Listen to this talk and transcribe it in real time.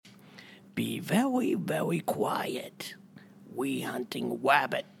Be very, very quiet. We hunting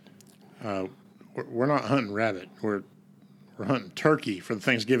rabbit. We're not hunting rabbit. We're hunting turkey for the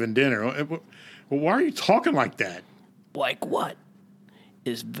Thanksgiving dinner. Well, why are you talking like that? Like what?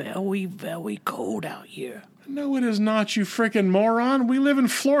 It's very, very cold out here. No, it is not, you freaking moron. We live in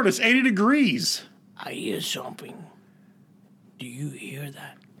Florida. It's 80 degrees. I hear something. Do you hear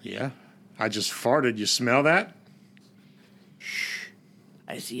that? Yeah. I just farted. You smell that? Shh.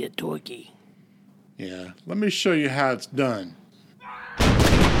 I see a turkey. Yeah. Let me show you how it's done.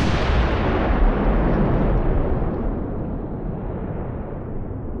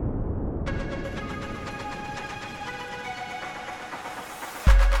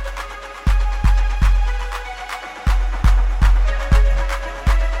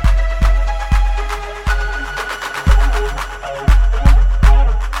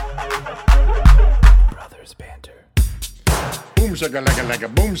 Brothers Banter. Boom shaka like a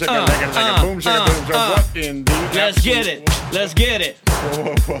boom shaka like a boom shaka boom shaka. What in the Let's get it. Let's get it.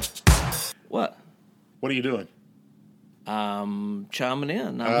 Whoa. What? What are you doing? Chiming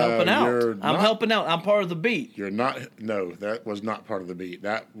in. I'm helping out. I'm helping out. I'm part of the beat. You're not. No, that was not part of the beat.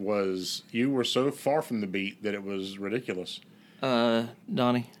 That was, you were so far from the beat that it was ridiculous.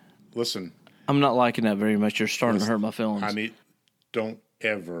 Donny. Listen. I'm not liking that very much. You're starting to hurt my feelings. Don't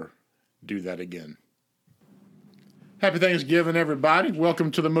ever do that again. Happy Thanksgiving, everybody. Welcome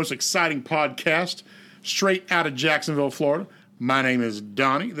to the most exciting podcast straight out of Jacksonville, Florida. My name is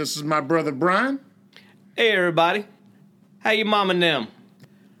Donny. This is my brother, Brian. Hey, everybody. How you mom and them?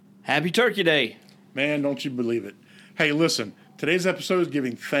 Happy Turkey Day. Man, don't you believe it. Hey, listen, today's episode is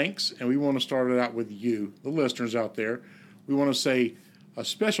giving thanks, and we want to start it out with you, the listeners out there. We want to say a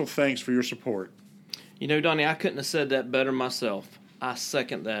special thanks for your support. You know, Donnie, I couldn't have said that better myself. I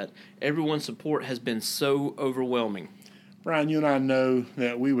second that. Everyone's support has been so overwhelming. Brian, you and I know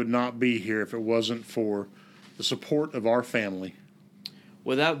that we would not be here if it wasn't for the support of our family.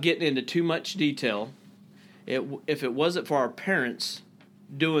 Without getting into too much detail, if it wasn't for our parents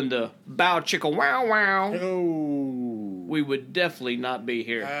doing the bow chicka wow wow, we would definitely not be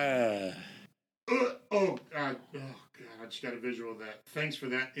here. God, I just got a visual of that. Thanks for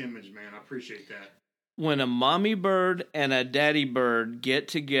that image, man. I appreciate that. When a mommy bird and a daddy bird get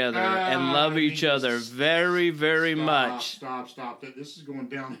together and love each other very, very much. Stop. This is going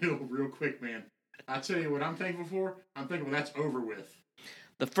downhill real quick, man. I tell you what I'm thankful for. I'm thankful that's over with.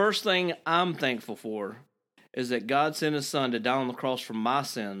 The first thing I'm thankful for is that God sent His Son to die on the cross for my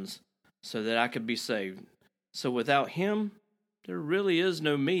sins so that I could be saved. So without Him, there really is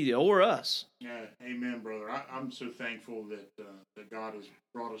no me or us. Yeah, amen, brother. I'm so thankful that God has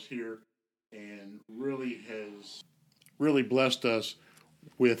brought us here and really has blessed us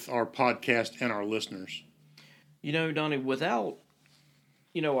with our podcast and our listeners. You know, Donnie, without,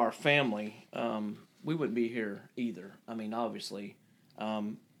 our family, we wouldn't be here either. I mean, obviously.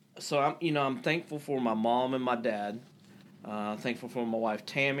 So I'm thankful for my mom and my dad. Thankful for my wife,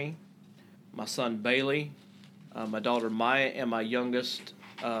 Tammy, my son, Bailey, my daughter, Maya, and my youngest,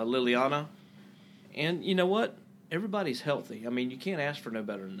 Liliana. And you know what? Everybody's healthy. I mean, you can't ask for no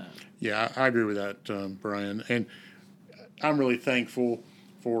better than that. Yeah, I agree with that, Brian. And I'm really thankful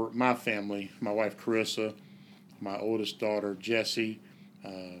for my family, my wife, Carissa, my oldest daughter, Jessie,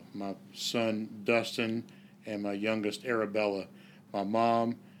 my son, Dustin, and my youngest, Arabella, my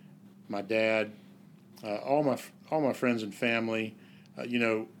mom, my dad, all my friends and family.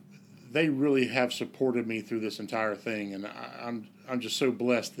 They really have supported me through this entire thing, and I'm just so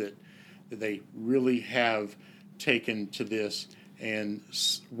blessed that they really have taken to this and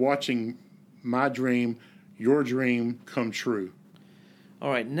watching my dream, your dream come true.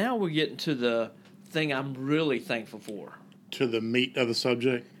 All right, now we're getting to the thing I'm really thankful for. To the meat of the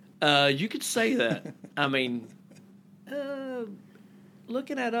subject? You could say that. I mean,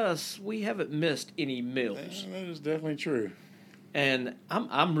 looking at us, we haven't missed any meals. That is definitely true. And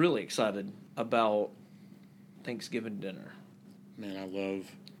I'm really excited about Thanksgiving dinner. Man, I love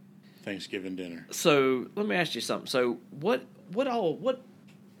Thanksgiving dinner. So let me ask you something. So what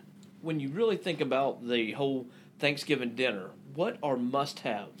when you really think about the whole Thanksgiving dinner, what are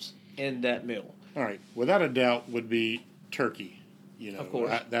must-haves in that meal? All right, without a doubt, would be turkey. Of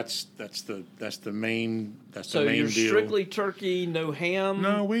course, that's the main deal. So you're strictly turkey, no ham.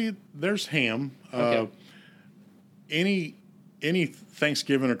 No, there's ham. Okay. Any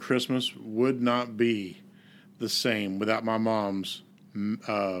Thanksgiving or Christmas would not be the same without my mom's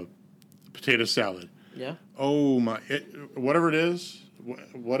potato salad. Yeah. Oh my! Whatever it is,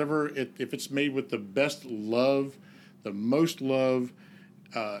 if it's made with the best love, the most love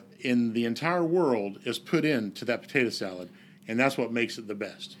in the entire world is put into that potato salad, and that's what makes it the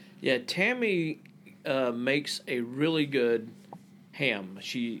best. Yeah, Tammy makes a really good ham.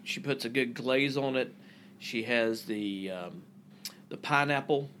 She puts a good glaze on it. She has the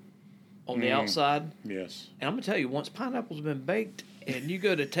pineapple on the outside. Yes. And I'm gonna tell you, once pineapple's been baked and you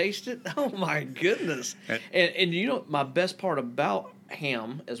go to taste it, oh my goodness! And you know my best part about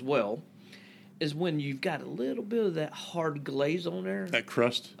ham as well is when you've got a little bit of that hard glaze on there. That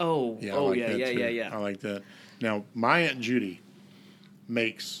crust. Oh, yeah, yeah. I like that. Now, my Aunt Judy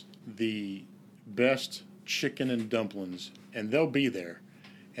makes the best chicken and dumplings, and they'll be there,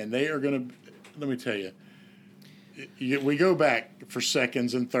 and they are going to. Let me tell you, we go back for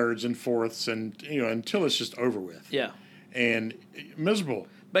seconds and thirds and fourths, and until it's just over with. Yeah. And miserable.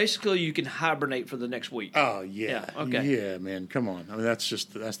 Basically, you can hibernate for the next week. Oh yeah. Okay. Yeah, man. Come on. I mean, that's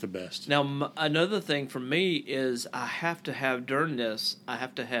the best. Now, another thing for me is I have to have during this. I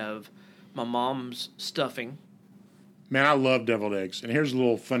have to have my mom's stuffing. Man, I love deviled eggs. And here's a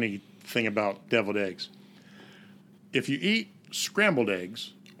little funny thing about deviled eggs. If you eat scrambled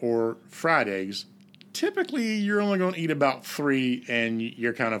eggs or fried eggs, typically you're only going to eat about 3 and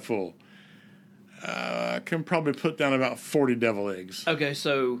you're kind of full. I can probably put down about 40 deviled eggs. Okay,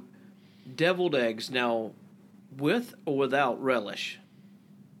 so deviled eggs now with or without relish?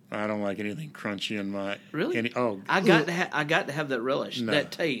 I don't like anything crunchy in my. Really? I got to have that relish,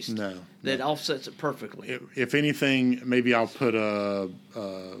 that taste. That offsets it perfectly. If anything, maybe I'll put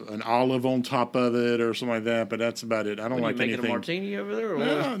an olive on top of it or something like that. But that's about it. I don't like anything. Making a martini over there? Or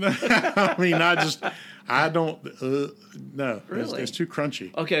no. I mean, I don't. No, really, it's too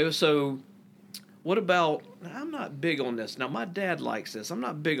crunchy. Okay, so what about? I'm not big on this. Now my dad likes this. I'm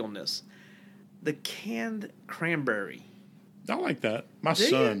not big on this. The canned cranberry. I like that. My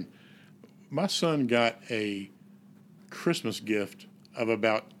son got a Christmas gift of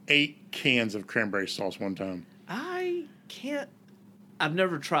about 8 cans of cranberry sauce one time. I've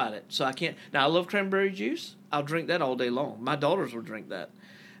never tried it, so I can't. Now, I love cranberry juice. I'll drink that all day long. My daughters will drink that.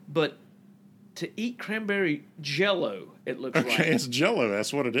 But to eat cranberry Jell-O, it looks like. Okay, it's Jell-O.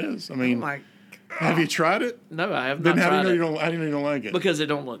 That's what it is. I mean, have you tried it? No, I have not tried it. Then how do you don't like it? Because it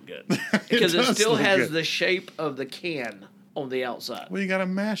don't look good. Because it still has the shape of the can on the outside. Well, you got to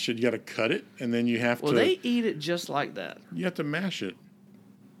mash it. You got to cut it, and then you have to. Well, they eat it just like that. You have to mash it.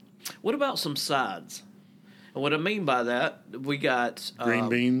 What about some sides? And what I mean by that, we got green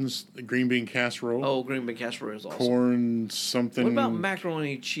beans, the green bean casserole. Oh, green bean casserole is awesome. Corn something. What about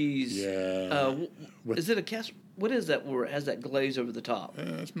macaroni cheese? Yeah. Is it a casserole? What is that? Where it has that glaze over the top?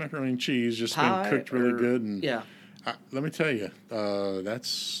 It's macaroni and cheese, just pie been cooked really good. And yeah. Let me tell you,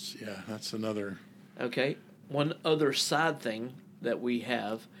 that's another. Okay. One other side thing that we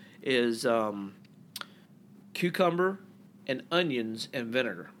have is cucumber and onions and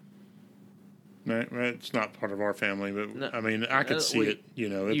vinegar. Right, it's not part of our family, but no, I mean, I could see it. It's,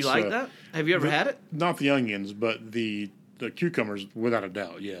 you like that? Have you ever had it? Not the onions, but the cucumbers, without a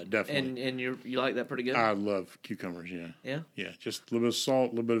doubt. Yeah, definitely. And you like that pretty good? I love cucumbers. Yeah. Yeah. Yeah, just a little bit of salt,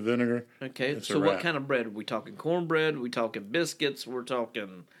 a little bit of vinegar. Okay, so what kind of bread are we talking? Cornbread? Are we talking biscuits? We're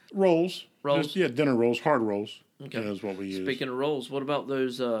talking rolls. Rolls. Just, dinner rolls, hard rolls. Okay, is what we use. Speaking of rolls, what about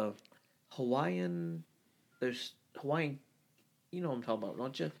those Hawaiian? Those Hawaiian, you know what I'm talking about,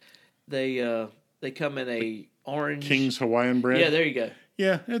 don't you? They come in a orange King's Hawaiian bread. Yeah, there you go.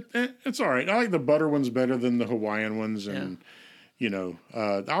 Yeah, it's all right. I like the butter ones better than the Hawaiian ones, and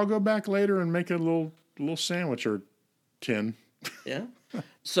I'll go back later and make a little sandwich or 10. Yeah.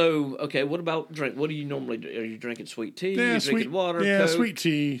 So okay, what about drink? What do you normally do? Are you drinking sweet tea? Yeah, drinking water? Yeah, Coke? Sweet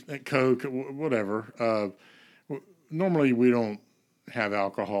tea, Coke, whatever. Normally we don't have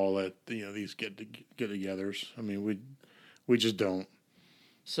alcohol at these get-togethers. I mean, we just don't.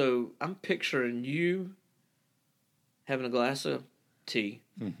 So I'm picturing you having a glass of tea.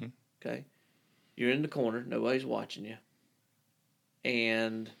 Mm-hmm. Okay, you're in the corner, nobody's watching you,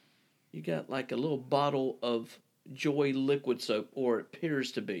 and you got like a little bottle of Joy liquid soap, or it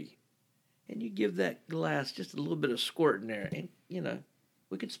appears to be, and you give that glass just a little bit of squirt in there, and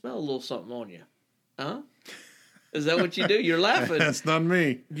we could smell a little something on you, huh? Is that what you do? You're laughing. That's not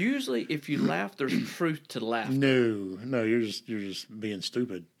me. Usually, if you laugh, there's truth to laughter. No, you're just being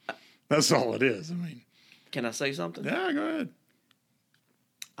stupid. That's all it is. I mean, can I say something? Yeah, go ahead.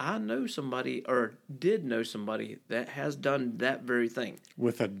 I know somebody, or did know somebody, that has done that very thing.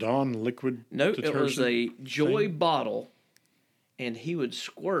 With a Dawn liquid No, detergent it was a Joy thing? bottle, and he would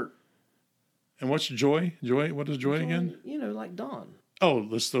squirt. And what's Joy? What is Joy again? Like Dawn. Oh,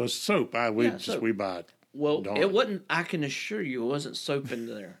 the soap. Soap. We buy it. Well, Dawn. it wasn't, I can assure you, it wasn't soap in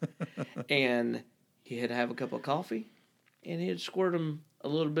there. And he had to have a cup of coffee, and he'd squirt him a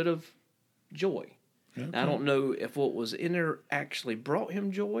little bit of Joy. Okay. I don't know if what was in there actually brought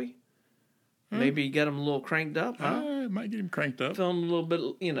him joy. Maybe he got him a little cranked up, huh? It might get him cranked up. Feeling a little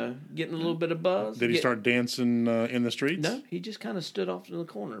bit, getting a little bit of buzz. Did he start dancing in the streets? No, he just kind of stood off in the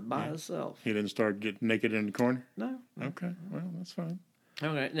corner by himself. He didn't start getting naked in the corner? No. Okay, well, that's fine.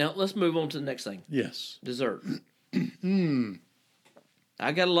 Okay, now let's move on to the next thing. Yes. Dessert.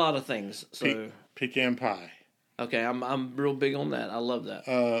 I got a lot of things. So pecan pie. Okay, I'm real big on that. I love that.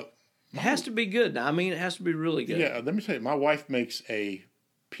 It has to be good. I mean, it has to be really good. Yeah, let me tell you, my wife makes a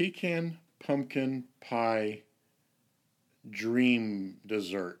pecan pumpkin pie dream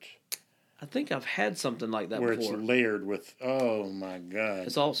dessert. I think I've had something like that where before. It's layered with, oh my God.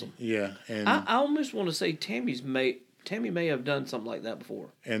 It's awesome. Yeah. And I almost want to say Tammy may have done something like that before.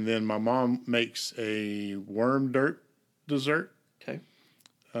 And then my mom makes a worm dirt dessert. Okay.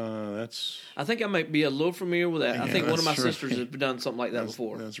 That's. I think I might be a little familiar with that. Yeah, I think one of my that's sisters has done something like that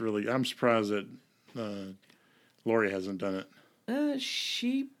before. That's really. I'm surprised that Lori hasn't done it.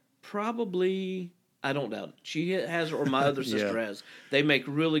 She probably. I don't doubt it. She has, or my other sister has. They make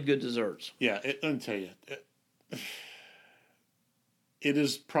really good desserts. Yeah, let me tell you, it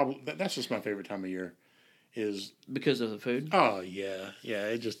is probably that's just my favorite time of year. Is because of the food. Oh yeah.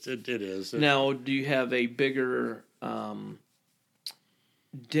 It is. Now, do you have a bigger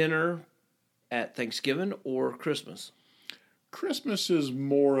dinner at Thanksgiving or Christmas? Christmas is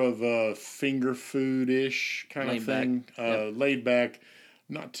more of a finger food-ish kind of thing. Laid back,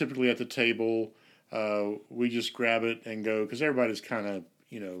 not typically at the table. We just grab it and go because everybody's kind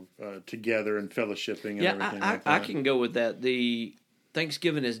of together and fellowshipping and everything like that. I can go with that. The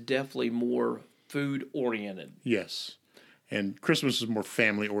Thanksgiving is definitely more food oriented. Yes, and Christmas is more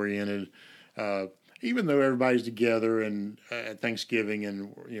family oriented. Even though everybody's together and at Thanksgiving,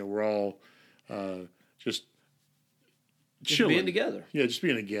 and we're all just chilling. Being together. Yeah, just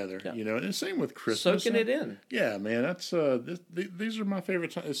being together. Yeah. And the same with Christmas. Soaking it in. Yeah, man, that's these are my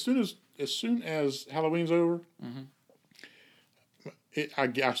favorite times. As soon as Halloween's over,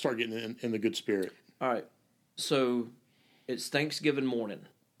 I start getting in the good spirit. All right, so it's Thanksgiving morning.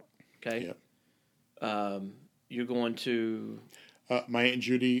 Okay. Yep. You're going to my Aunt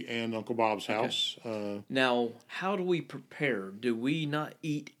Judy and Uncle Bob's house. Now, how do we prepare? Do we not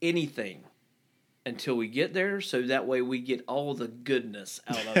eat anything until we get there, so that way we get all the goodness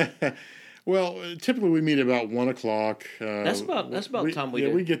out of it? Well, typically we meet about 1 o'clock. That's about the time we do.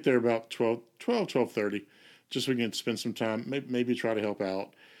 Yeah, we get there about 12:30, just so we can spend some time, maybe try to help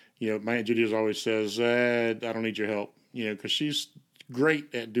out. My Aunt Judy always says, I don't need your help, because she's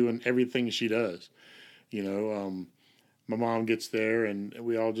great at doing everything she does. My mom gets there, and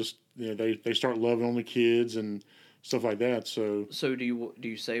we all just, they start loving on the kids and stuff like that. So do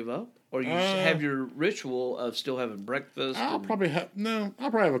you save up, or you have your ritual of still having breakfast? I'll probably have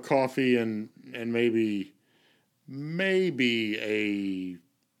a coffee and maybe a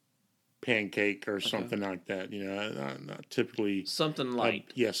pancake or something like that. Not typically something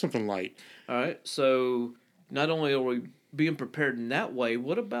light. Something light. All right. So not only are we being prepared in that way,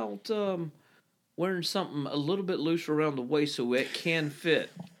 what about wearing something a little bit loose around the waist so it can fit?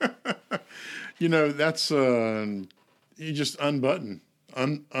 That's you just unbuckle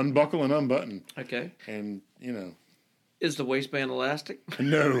and unbutton. Okay. And is the waistband elastic?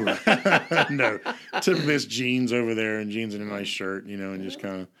 No, no. Typically it's jeans over there and jeans and a nice shirt, and just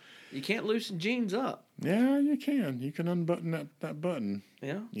kind of. You can't loosen jeans up. Yeah, you can. You can unbutton that button.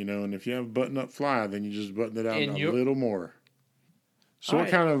 Yeah. And if you have a button-up fly, then you just button it out a little more. So what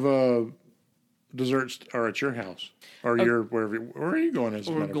kind of desserts are at your house? Or where are you going as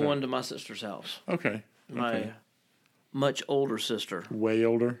a matter of fact? We're going to my sister's house. Okay. My much older sister. Way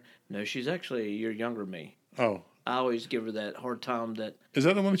older? No, she's actually a year younger than me. Oh. I always give her that hard time that... Is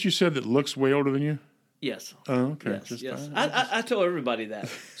that the one that you said that looks way older than you? Yes. Oh, okay. Yes. I tell everybody that,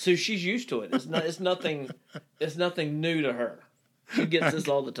 so she's used to it. It's nothing new to her. She gets this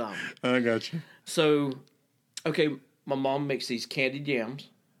all the time. I got you. So, okay, my mom makes these candied yams.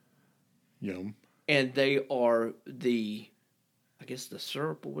 Yum. And they are the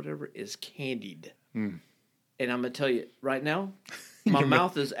syrup or whatever is candied. Mm. And I'm gonna tell you right now,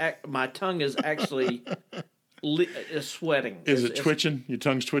 my tongue is actually is sweating. Is it twitching? Your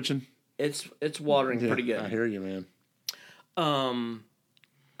tongue's twitching? It's watering pretty good. I hear you, man.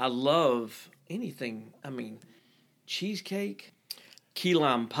 I love anything. I mean, cheesecake, key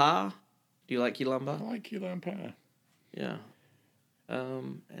lime pie. Do you like key lime pie? I like key lime pie. Yeah.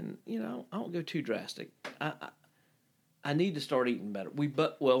 And I don't go too drastic. I need to start eating better. We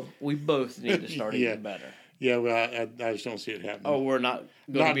both need to start eating better. Yeah, well, I just don't see it happening. Oh, we're not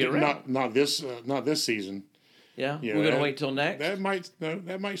going to be around. Not this season. Yeah, You we're know, gonna wait till next That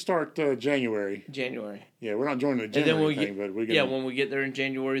might start January. January. Yeah, we're not joining the gym And then or when anything, but we're gonna. yeah, when we get there in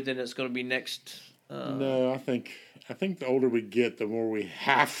January, then it's gonna be next. No, I think the older we get, the more we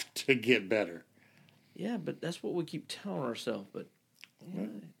have to get better. Yeah, but that's what we keep telling ourselves. But Well,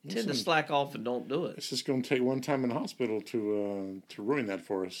 tend to slack off and don't do it. It's just going to take one time in the hospital to ruin that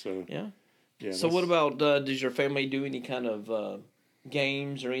for us. So yeah. So what about does your family do any kind of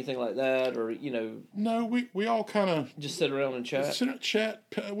games or anything like that, or No, we all kind of just sit around and chat.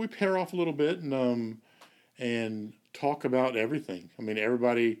 We pair off a little bit and talk about everything. I mean,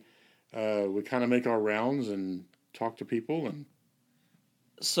 everybody. We kind of make our rounds and talk to people. And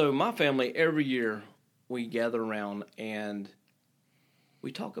so my family, every year we gather around and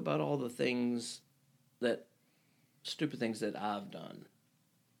we talk about all the stupid things that I've done.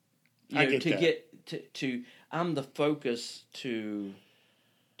 I'm the focus to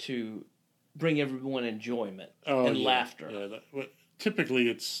bring everyone enjoyment and laughter. Yeah, typically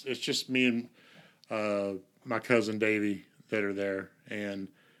it's just me and my cousin Davey that are there, and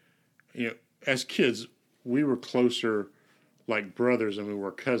as kids we were closer like brothers than we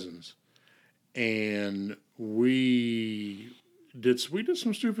were cousins, and we did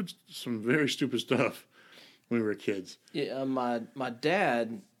some very stupid stuff when we were kids. Yeah, my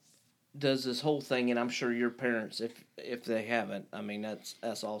dad does this whole thing, and I'm sure your parents, if they haven't, I mean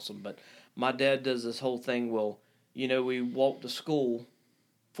that's awesome. But my dad does this whole thing. Well, we walk to school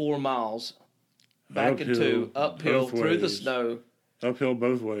 4 miles, back and uphill through the snow, uphill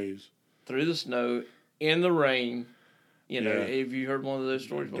both ways, through the snow in the rain. Have you heard one of those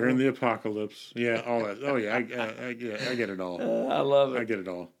stories before? During the apocalypse? Yeah, all that. Oh yeah, I get it all. I love it. I get it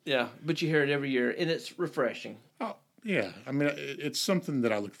all. Yeah, but you hear it every year, and it's refreshing. Oh yeah, I mean it's something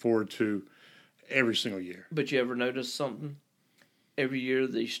that I look forward to every single year. But you ever notice something? Every year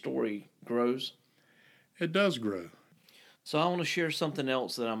the story grows. It does grow. So I want to share something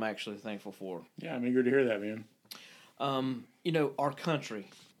else that I'm actually thankful for. Yeah, I'm eager to hear that, man. Our country.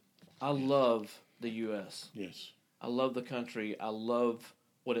 I love the U.S. Yes. I love the country. I love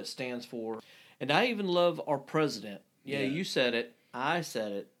what it stands for. And I even love our president. Yeah, you said it. I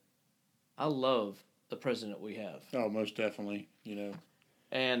said it. I love the president we have. Oh, most definitely,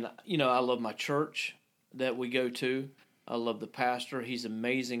 And, I love my church that we go to. I love the pastor. He's an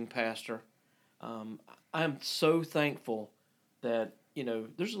amazing pastor. I'm so thankful that,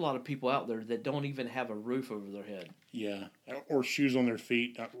 there's a lot of people out there that don't even have a roof over their head. Yeah, or shoes on their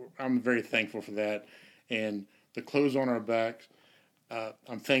feet. I'm very thankful for that. And the clothes on our backs.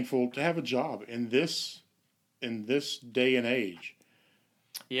 I'm thankful to have a job in this day and age.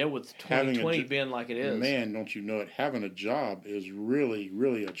 Yeah, with 2020 being like it is. Man, don't you know it? Having a job is really,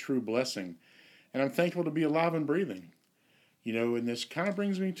 really a true blessing. And I'm thankful to be alive and breathing. And this kind of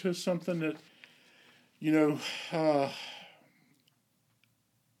brings me to something that,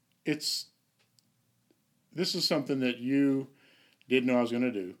 this is something that you didn't know I was going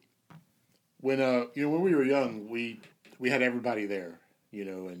to do. When when we were young, we had everybody there,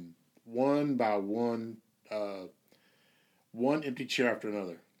 and one by one, one empty chair after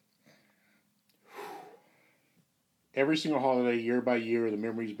another. Every single holiday, year by year, the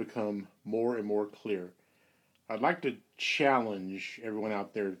memories become more and more clear. I'd like to challenge everyone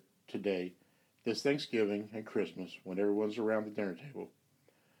out there today, this Thanksgiving and Christmas, when everyone's around the dinner table,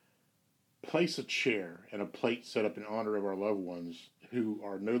 place a chair and a plate set up in honor of our loved ones who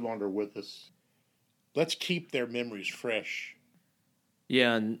are no longer with us. Let's keep their memories fresh.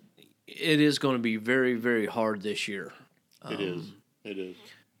 Yeah, and it is going to be very, very hard this year. It is.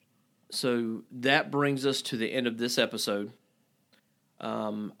 So that brings us to the end of this episode.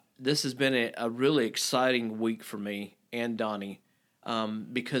 This has been a really exciting week for me and Donny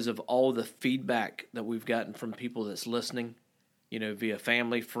because of all the feedback that we've gotten from people that's listening, via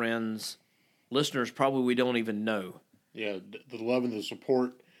family, friends, listeners probably we don't even know. Yeah, the love and the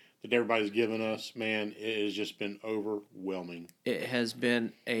support that everybody's given us, man, it has just been overwhelming. It has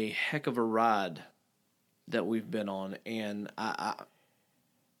been a heck of a ride that we've been on, and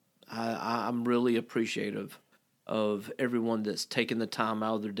I'm really appreciative of everyone that's taken the time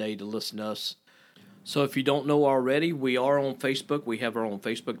out of their day to listen to us. So if you don't know already, we are on Facebook. We have our own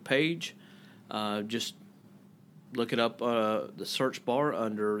Facebook page. Just look it up, the search bar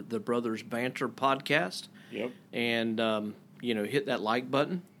under the Brothers Banter podcast. Yep. And, hit that like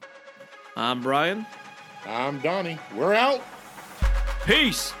button. I'm Brian. I'm Donnie. We're out.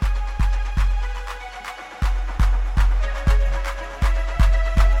 Peace.